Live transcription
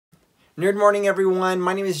Nerd Morning, everyone.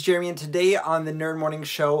 My name is Jeremy, and today on the Nerd Morning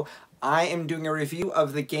Show, I am doing a review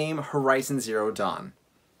of the game Horizon Zero Dawn.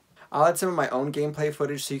 I'll add some of my own gameplay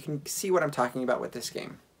footage so you can see what I'm talking about with this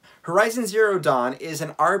game. Horizon Zero Dawn is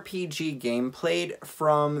an RPG game played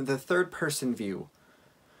from the third-person view,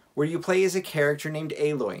 where you play as a character named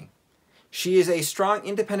Aloy. She is a strong,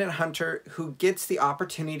 independent hunter who gets the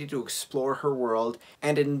opportunity to explore her world,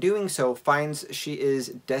 and in doing so finds she is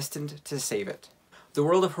destined to save it. The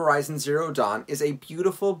world of Horizon Zero Dawn is a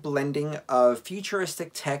beautiful blending of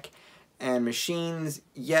futuristic tech and machines,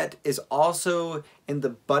 yet is also in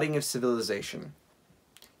the budding of civilization.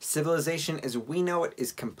 Civilization as we know it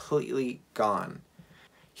is completely gone.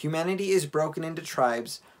 Humanity is broken into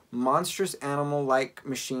tribes, monstrous animal-like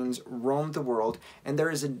machines roam the world, and there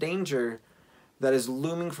is a danger that is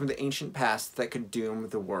looming from the ancient past that could doom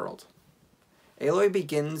the world. Aloy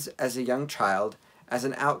begins as a young child, as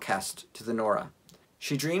an outcast to the Nora.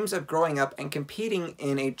 She dreams of growing up and competing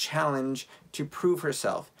in a challenge to prove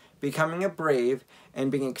herself, becoming a brave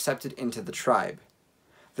and being accepted into the tribe.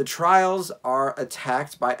 The trials are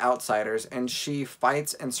attacked by outsiders and she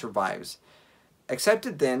fights and survives.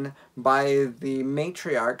 Accepted then by the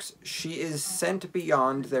matriarchs, she is sent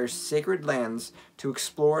beyond their sacred lands to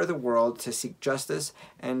explore the world to seek justice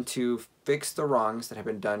and to fix the wrongs that have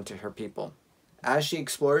been done to her people. As she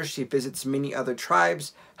explores, she visits many other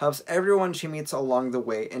tribes, helps everyone she meets along the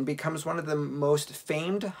way, and becomes one of the most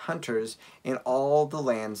famed hunters in all the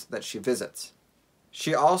lands that she visits.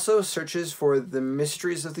 She also searches for the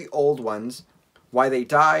mysteries of the old ones, why they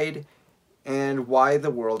died, and why the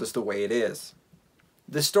world is the way it is.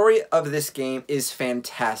 The story of this game is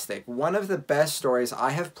fantastic, one of the best stories I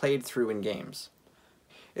have played through in games.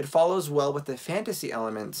 It follows well with the fantasy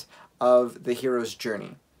elements of the hero's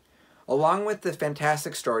journey. Along with the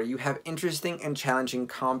fantastic story, you have interesting and challenging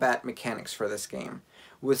combat mechanics for this game.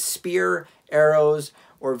 With spear, arrows,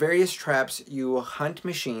 or various traps, you hunt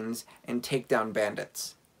machines and take down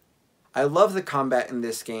bandits. I love the combat in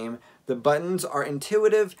this game. The buttons are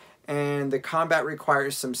intuitive and the combat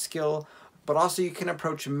requires some skill, but also you can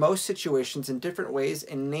approach most situations in different ways,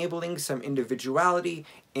 enabling some individuality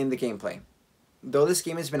in the gameplay. Though this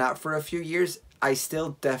game has been out for a few years, I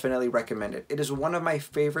still definitely recommend it. It is one of my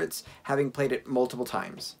favorites, having played it multiple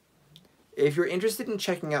times. If you're interested in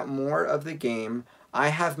checking out more of the game, I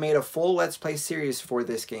have made a full Let's Play series for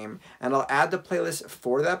this game, and I'll add the playlist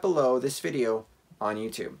for that below this video on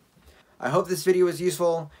YouTube. I hope this video was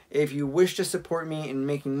useful. If you wish to support me in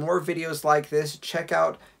making more videos like this, check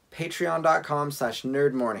out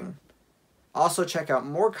patreon.com/nerdmorning. Also check out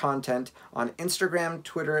more content on Instagram,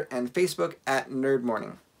 Twitter, and Facebook at Nerd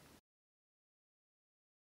Morning.